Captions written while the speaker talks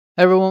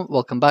Hey everyone,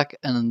 welcome back,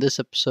 and in this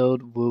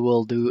episode we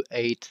will do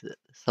a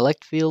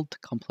select field to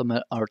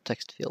complement our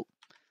text field.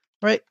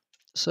 Right,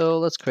 so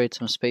let's create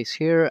some space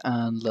here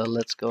and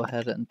let's go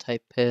ahead and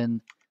type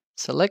in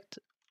select.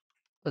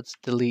 Let's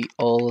delete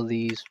all of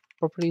these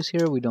properties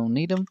here, we don't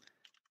need them.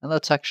 And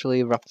let's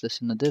actually wrap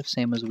this in a div,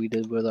 same as we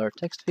did with our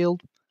text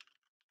field.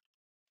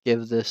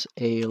 Give this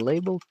a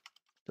label,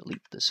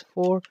 delete this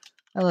 4,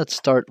 and let's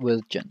start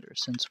with gender,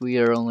 since we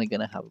are only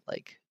going to have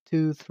like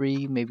 2,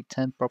 3, maybe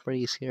 10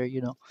 properties here,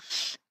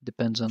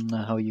 depends on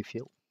how you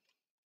feel.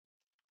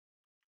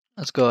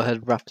 Let's go ahead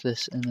and wrap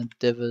this in a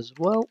div as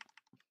well,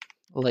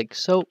 like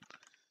so.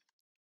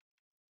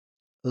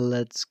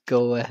 Let's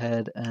go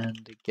ahead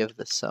and give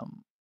this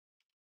some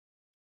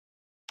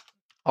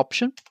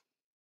option.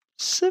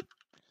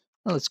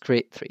 Let's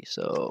create 3.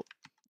 So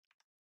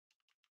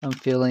I'm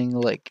feeling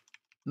like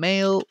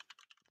male,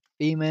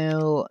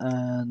 female,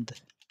 and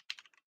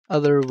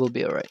other will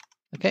be alright.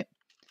 Okay,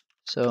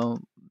 so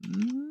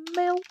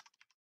male,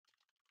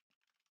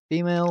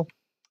 female,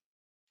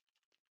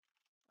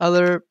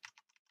 other.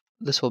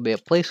 This will be a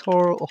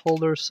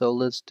placeholder, so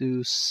let's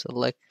do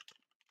select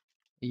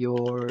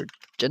your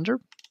gender.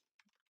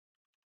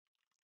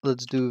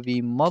 Let's do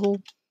the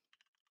model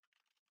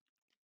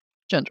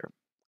gender.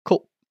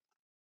 Cool.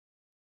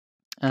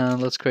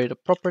 And let's create a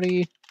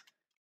property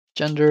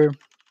gender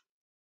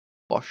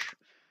Bosch.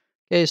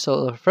 Okay,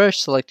 so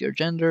first select your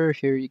gender.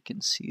 Here you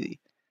can see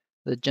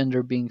the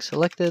gender being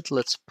selected.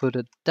 Let's put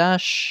a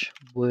dash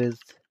with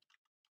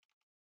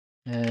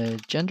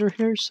gender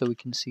here so we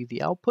can see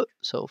the output.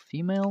 So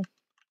female.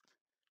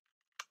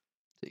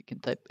 So you can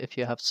type if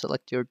you have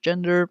select your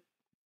gender.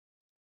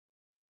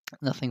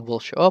 Nothing will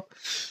show up.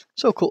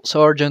 So cool.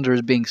 So our gender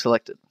is being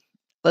selected.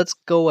 Let's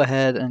go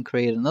ahead and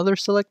create another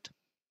select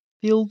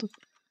field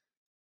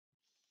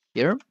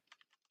here.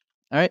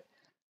 All right.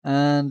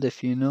 And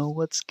if you know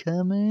what's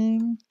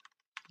coming,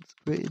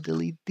 let's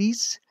delete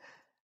these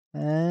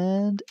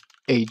and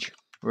age.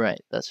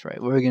 Right, that's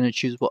right. We're going to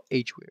choose what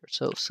age we are.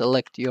 So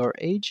select your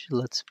age.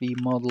 Let's be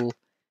model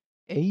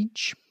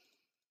age.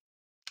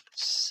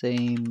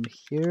 Same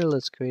here.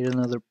 Let's create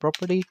another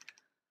property.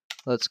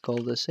 Let's call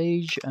this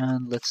age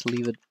and let's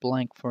leave it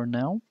blank for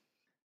now.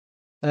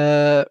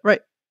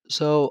 Right.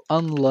 So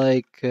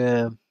unlike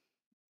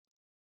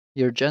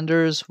your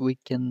genders, we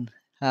can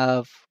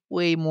have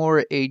way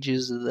more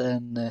ages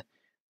than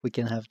we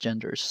can have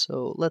genders.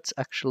 So let's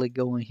actually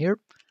go in here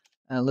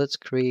and let's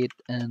create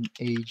an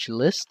age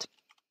list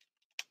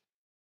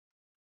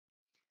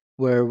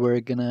where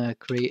we're gonna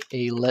create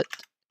a let's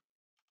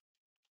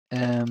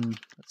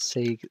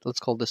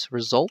call this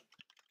result,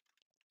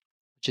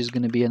 which is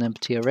gonna be an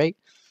empty array.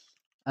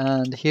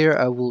 And here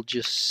I will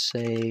just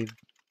say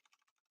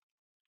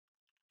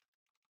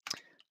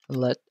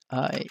let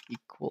I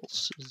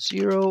equals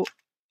 0,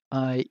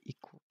 I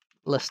equal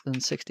less than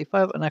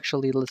 65, and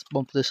actually let's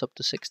bump this up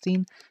to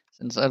 16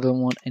 since I don't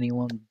want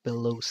anyone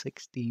below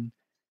 16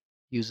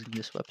 using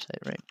this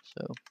website, right?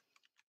 So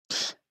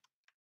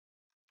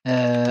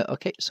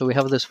okay, so we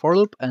have this for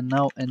loop, and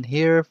now in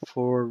here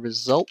for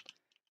result,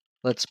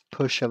 let's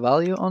push a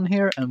value on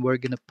here, and we're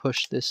gonna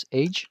push this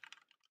age,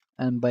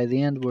 and by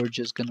the end we're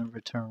just gonna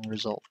return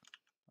result.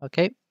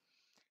 Okay,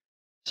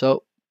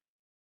 so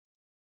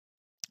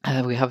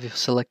we have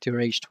select your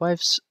age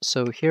twice,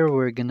 so here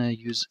we're gonna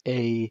use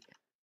a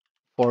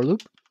for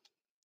loop.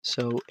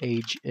 So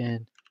age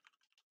in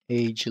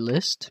age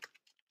list,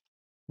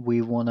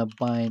 we want to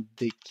bind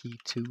the key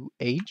to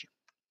age,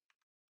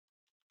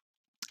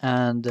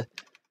 and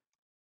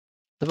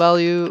the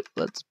value,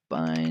 let's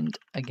bind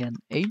again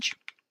age,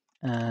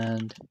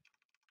 and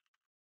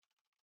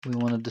we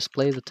want to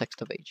display the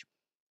text of age.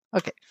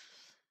 Okay,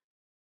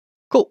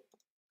 cool.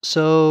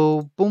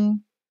 So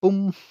boom,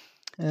 boom.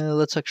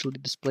 Let's actually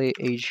display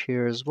age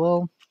here as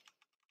well,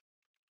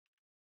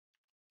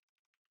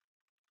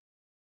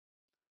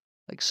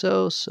 like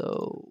so.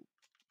 So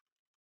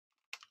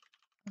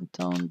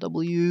Anton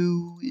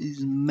W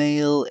is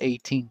male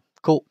 18.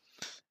 Cool.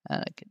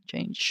 And I can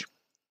change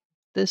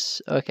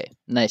this. Okay,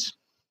 nice.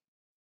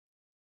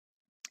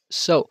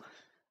 So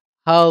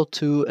how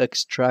to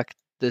extract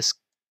this,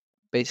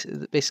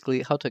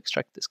 basically how to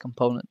extract this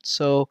component.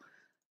 So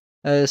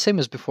same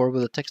as before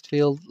with the text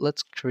field,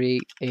 let's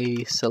create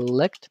a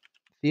select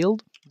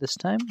field this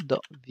time,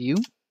 dot view.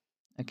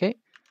 Okay,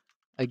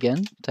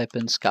 again type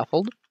in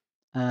scaffold,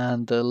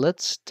 and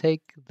let's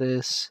take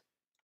this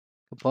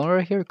component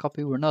right here,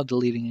 copy, we're not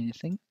deleting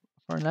anything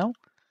for now,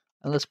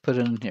 and let's put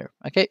it in here.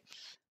 Okay,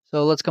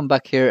 so let's come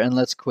back here and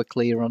let's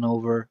quickly run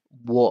over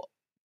what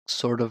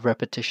sort of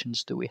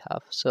repetitions do we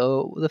have.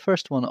 So the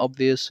first one,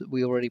 obvious,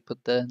 we already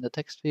put in the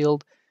text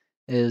field,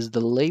 is the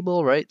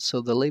label, right?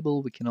 So the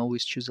label, we can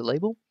always choose a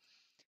label.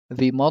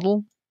 The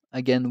model,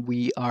 again,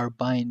 we are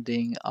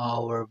binding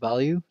our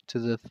value to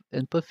the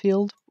input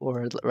field,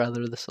 or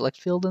rather the select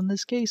field in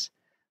this case.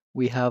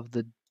 We have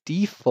the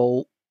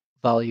default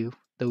value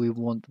that we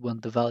want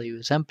when the value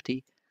is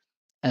empty,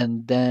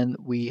 and then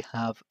we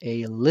have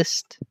a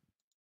list.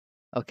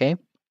 Okay,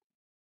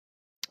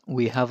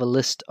 we have a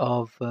list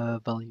of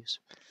values.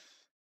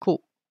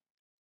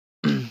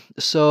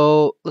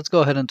 So let's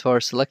go ahead into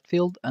our select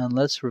field and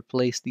let's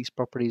replace these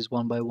properties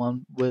one by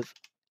one with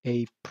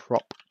a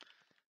prop.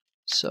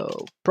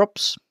 So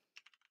props,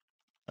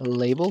 a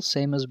label,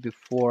 same as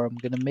before. I'm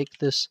gonna make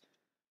this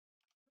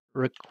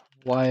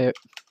required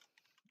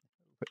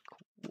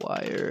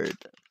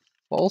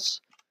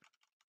false,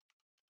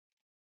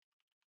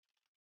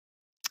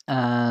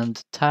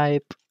 and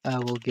type I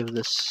will give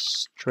this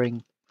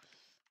string.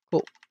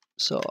 Cool.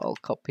 So I'll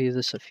copy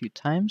this a few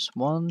times.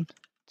 1,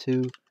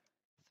 2,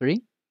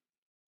 3.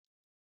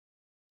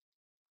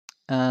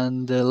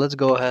 And let's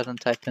go ahead and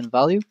type in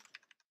value.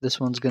 This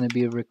one's going to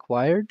be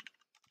required,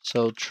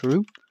 so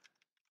true.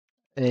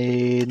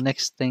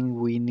 Next thing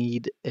we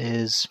need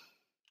is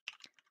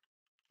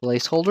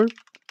placeholder.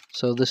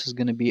 So this is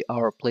going to be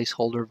our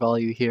placeholder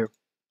value here.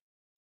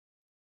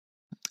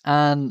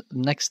 And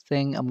next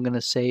thing I'm going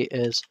to say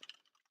is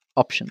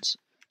options.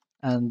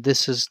 And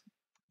this is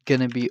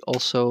going to be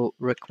also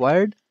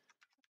required,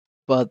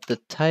 but the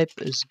type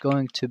is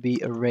going to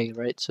be array,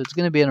 right? So it's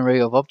going to be an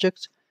array of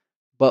objects,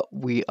 but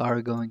we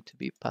are going to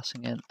be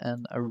passing in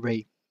an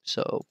array.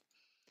 So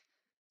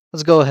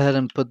let's go ahead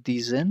and put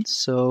these in.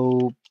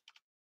 So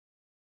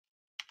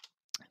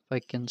if I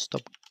can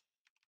stop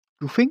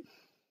goofing.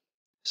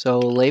 So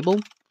label,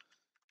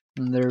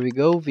 and there we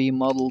go,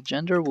 vModel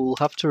gender. We'll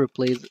have to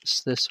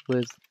replace this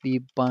with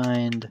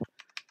vBind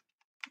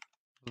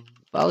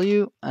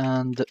value,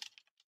 and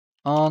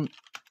on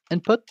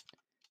input,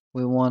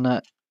 we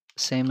wanna,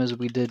 same as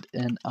we did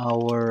in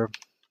our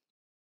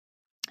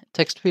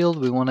text field,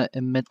 we wanna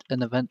emit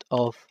an event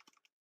of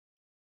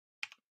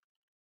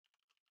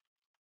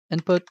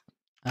input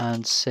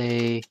and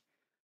say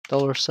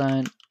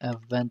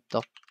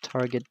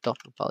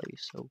 $event.target.value.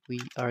 So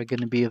we are going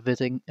to be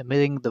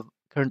emitting the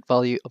current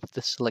value of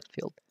the select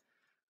field.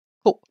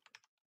 Cool.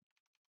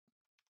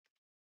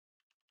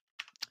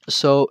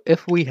 So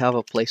if we have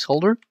a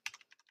placeholder,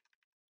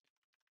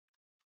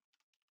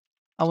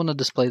 I want to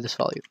display this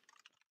value.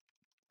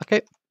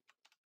 Okay.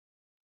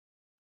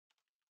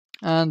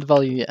 And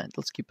value, yeah,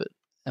 let's keep it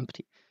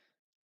empty.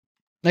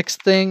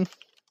 Next thing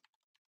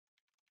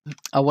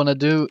I want to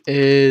do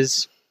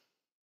is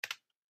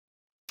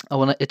I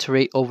want to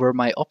iterate over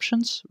my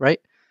options, right?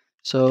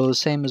 So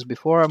same as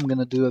before, I'm going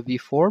to do a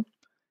v4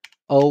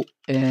 O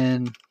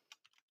in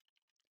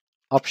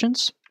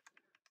options.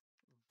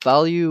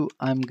 Value,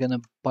 I'm going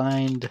to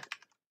bind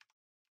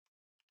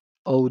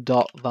O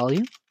dot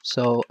value.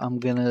 So I'm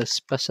going to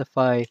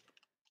specify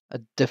a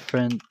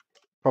different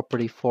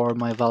property for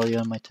my value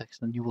and my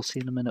text, and you will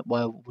see in a minute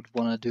why I would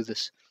want to do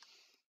this.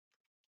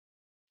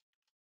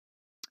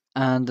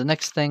 And the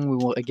next thing we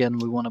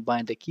want to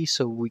bind a key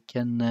so we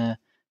can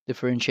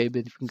differentiate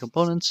between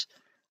components.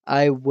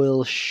 I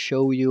will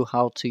show you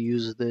how to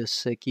use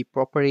this key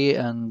property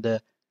and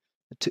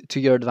to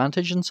your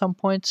advantage in some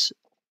points,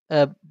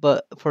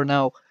 but for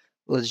now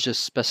let's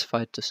just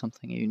specify it to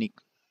something unique.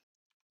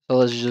 So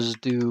let's just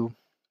do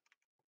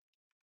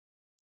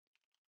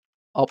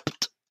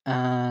opt,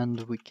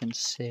 and we can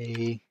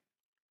say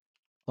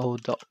O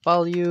dot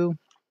value,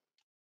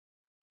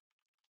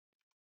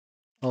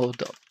 O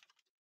dot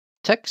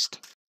text.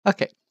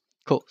 Okay,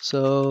 cool.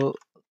 So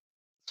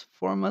let's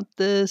format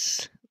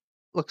this.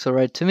 Looks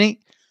alright to me.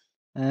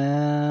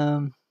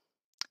 Doesn't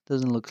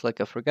look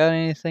like I forgot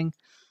anything.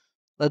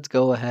 Let's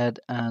go ahead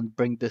and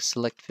bring this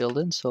select field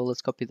in. So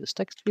let's copy this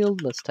text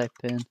field. Let's type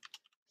in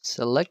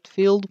select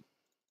field.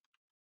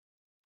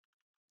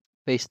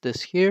 Paste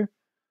this here,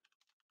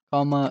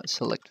 comma,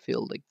 select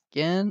field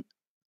again.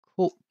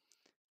 Cool.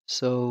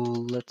 So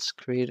let's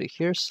create it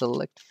here,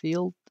 select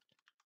field.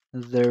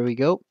 There we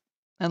go.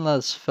 And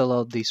let's fill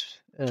out these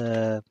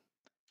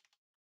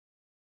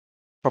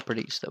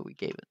properties that we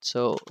gave it.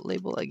 So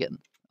label again.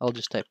 I'll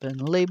just type in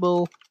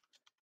label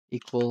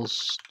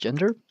equals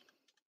gender.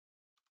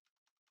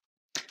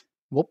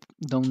 Whoop,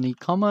 don't need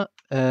comma.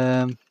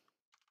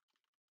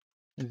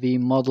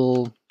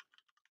 vModel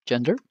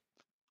gender.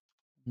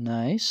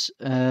 Nice.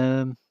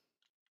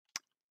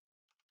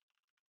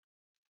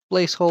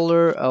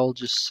 Placeholder, I'll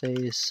just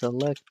say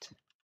select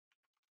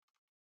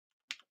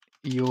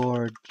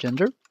your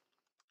gender.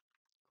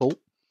 Cool.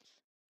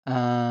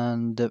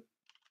 And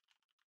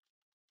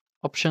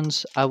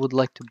options, I would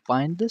like to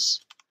bind this.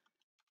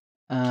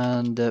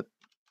 And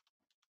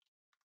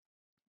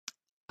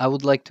I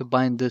would like to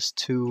bind this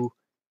to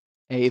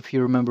if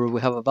you remember,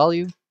 we have a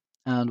value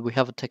and we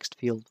have a text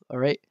field. All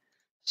right.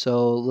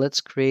 So let's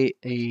create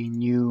a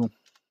new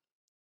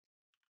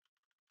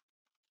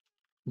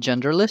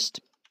gender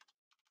list.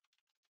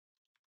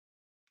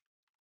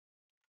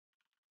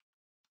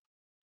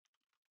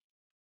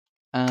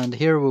 And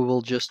here we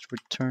will just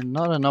return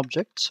not an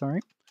object, sorry,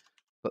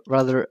 but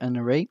rather an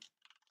array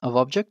of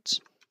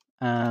objects.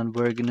 And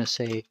we're going to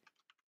say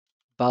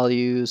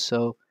value.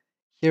 So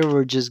here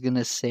we're just going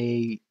to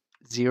say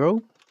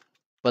 0,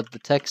 but the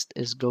text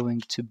is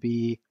going to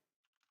be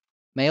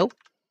male.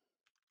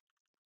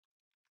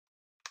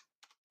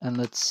 And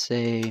let's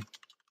say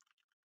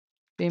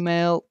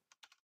female,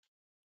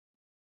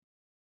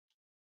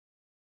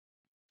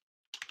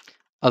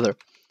 other.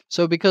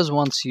 So because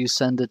once you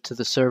send it to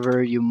the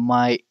server, you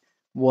might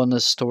want to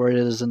store it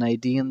as an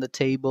ID in the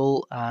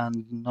table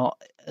and not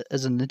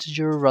as an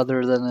integer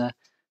rather than a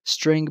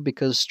string,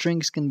 because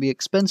strings can be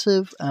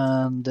expensive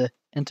and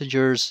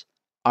integers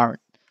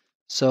aren't.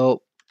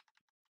 So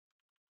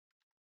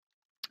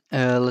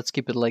let's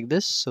keep it like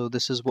this. So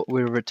this is what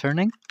we're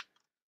returning.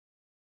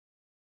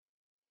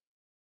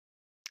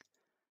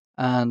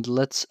 And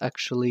let's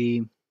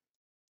actually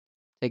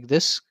take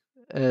this,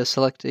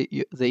 select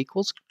the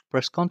equals,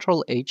 press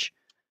Ctrl H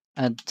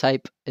and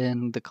type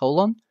in the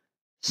colon,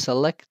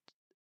 select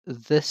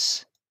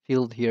this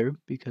field here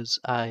because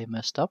I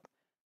messed up,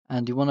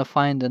 and you want to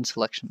find in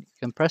selection. You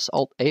can press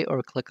Alt A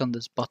or click on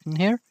this button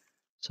here.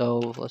 So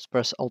let's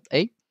press Alt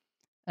A,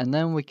 and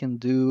then we can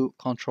do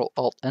Ctrl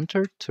Alt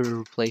Enter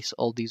to replace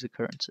all these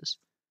occurrences.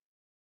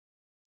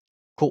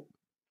 Cool.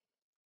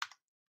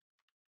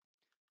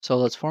 So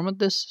let's format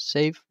this,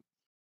 save.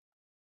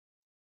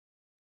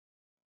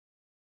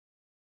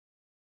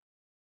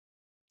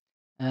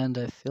 And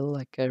I feel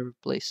like I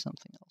replaced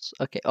something else.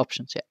 Okay,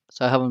 options, yeah.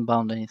 So I haven't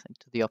bound anything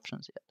to the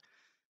options yet.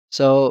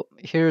 So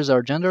here's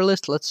our gender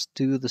list. Let's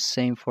do the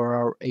same for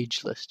our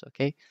age list,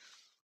 okay?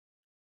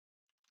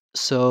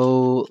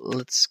 So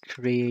let's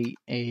create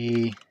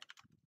a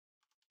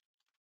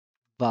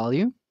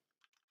value.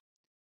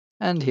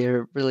 And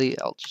here, really,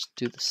 I'll just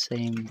do the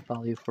same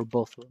value for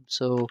both of them.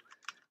 So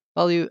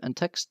value and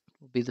text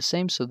will be the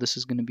same. So this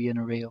is going to be an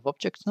array of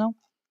objects now.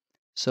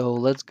 So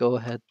let's go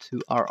ahead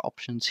to our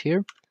options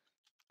here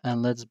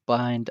and let's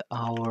bind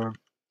our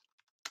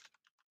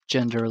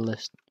gender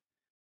list.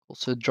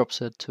 Also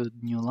drops it to a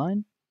new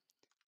line.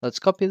 Let's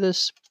copy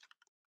this,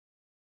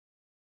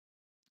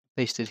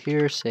 paste it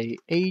here, say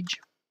age,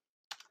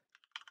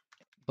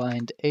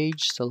 bind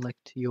age,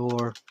 select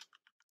your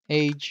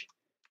age,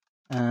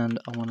 and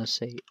I want to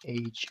say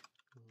age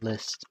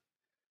list.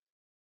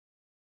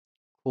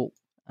 Cool.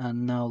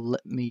 And now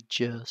let me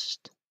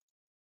just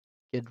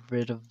get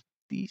rid of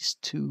these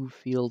two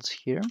fields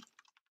here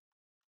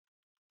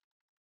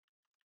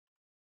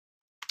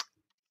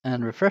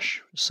and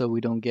refresh so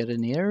we don't get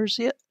any errors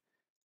yet.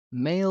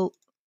 Male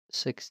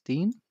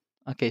 16.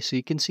 Okay, so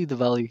you can see the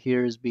value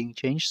here is being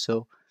changed.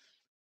 So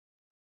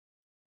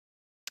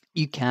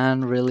you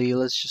can really,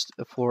 let's just,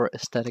 for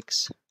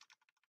aesthetics,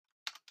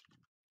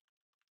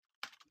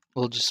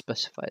 we'll just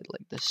specify it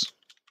like this.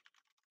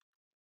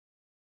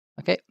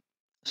 Okay,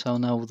 so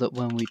now that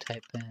when we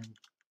type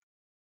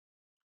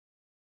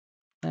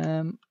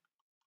in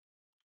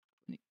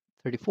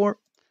 34,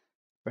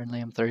 apparently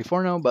I'm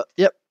 34 now, but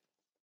yep.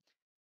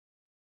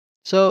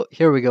 So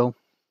here we go.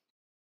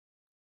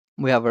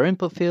 We have our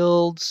input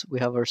fields, we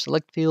have our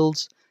select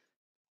fields.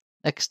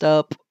 Next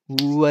up,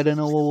 ooh, I don't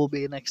know what will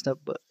be next up,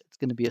 but it's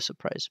going to be a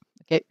surprise.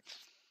 Okay,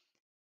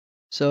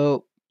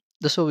 so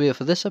this will be it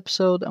for this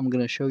episode. I'm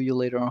going to show you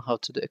later on how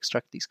to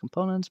extract these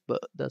components,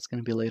 but that's going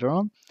to be later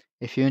on.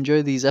 If you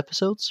enjoy these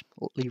episodes,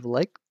 leave a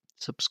like,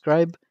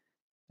 subscribe,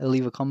 and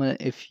leave a comment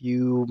if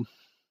you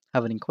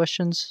have any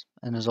questions.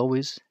 And as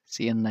always,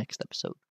 see you in the next episode.